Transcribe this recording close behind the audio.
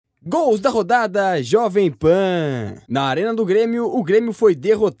Gols da rodada Jovem Pan. Na Arena do Grêmio, o Grêmio foi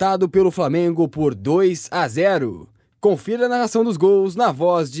derrotado pelo Flamengo por 2-0. Confira a narração dos gols na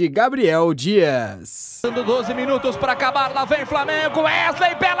voz de Gabriel Dias. Dando 12 minutos para acabar, lá vem Flamengo,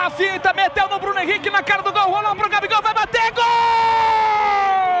 Wesley, bela fita, meteu no Bruno Henrique na cara do gol, rolou pro Gabigol, vai bater, gol!